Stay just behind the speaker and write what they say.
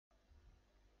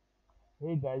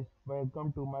Hey guys,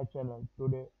 welcome to my channel.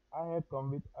 Today I have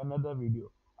come with another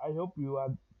video. I hope you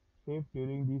are safe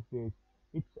during these days.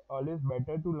 It's always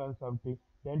better to learn something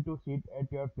than to sit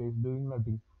at your place doing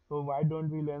nothing. So why don't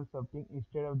we learn something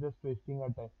instead of just wasting our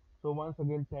time? So once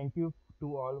again, thank you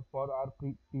to all for our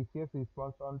precious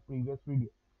response on previous video.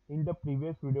 In the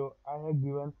previous video, I have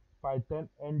given Python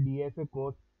and DSA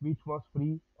course which was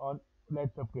free on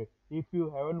LetsUpgrade. If you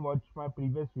haven't watched my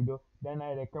previous video, then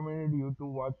I recommended you to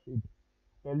watch it.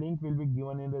 The link will be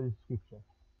given in the description.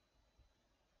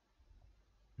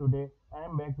 Today I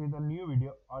am back with a new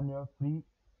video on your free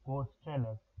course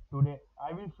channel. Today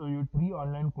I will show you 3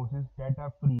 online courses that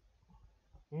are free.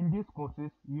 In these courses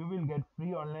you will get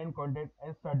free online content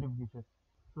and certification.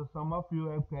 So some of you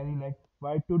have query like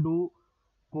why to do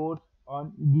course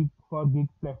on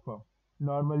Geek4Geeks platform.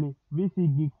 Normally we see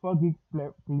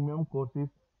Geek4Geeks premium courses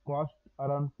cost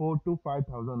around 4 to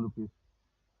 5,000 rupees.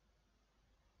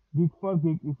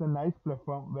 Geek4Geek is a nice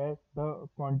platform where the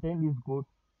content is good,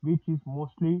 which is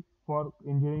mostly for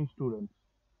engineering students.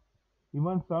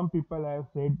 Even some people have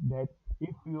said that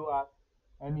if you are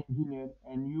an engineer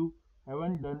and you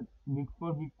haven't done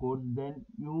Geek4Geek course, then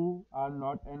you are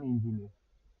not an engineer.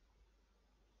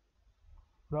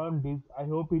 From this, I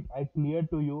hope I clear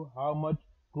to you how much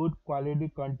good quality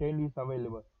content is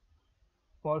available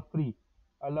for free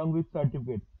along with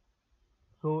certificate.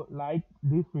 So like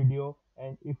this video,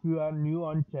 and if you are new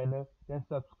on channel, then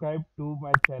subscribe to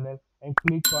my channel and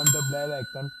click on the bell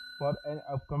icon for an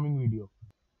upcoming video.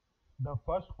 The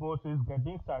first course is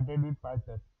getting started with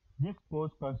Python. This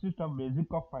course consists of basic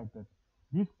of Python.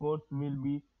 This course will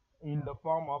be in the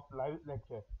form of live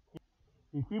lecture.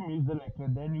 If you miss the lecture,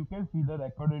 then you can see the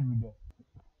recorded video.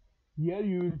 Here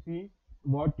you will see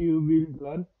what you will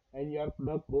learn and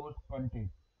the course content.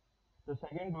 The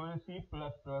second goal is C++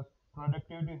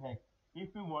 productivity hack. If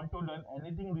you want to learn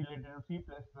anything related to C++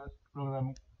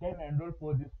 programming, then enroll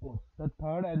for this course. The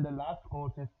third and the last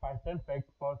course is Python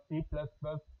Facts for C++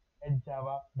 and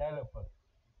Java developers.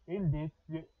 In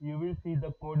this, you will see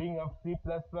the coding of C++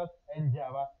 and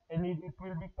Java, and it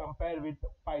will be compared with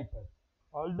Python.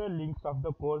 All the links of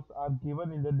the course are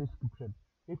given in the description.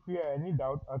 If you have any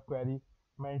doubt or query,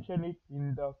 mention it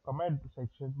in the comment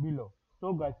section below.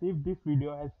 So guys, if this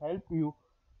video has helped you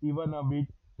even a bit,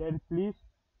 then please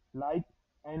like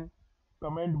and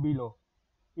comment below.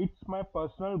 It's my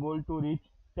personal goal to reach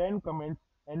 10 comments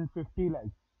and 50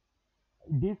 likes.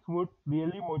 This would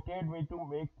really motivate me to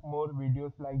make more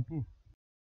videos like this.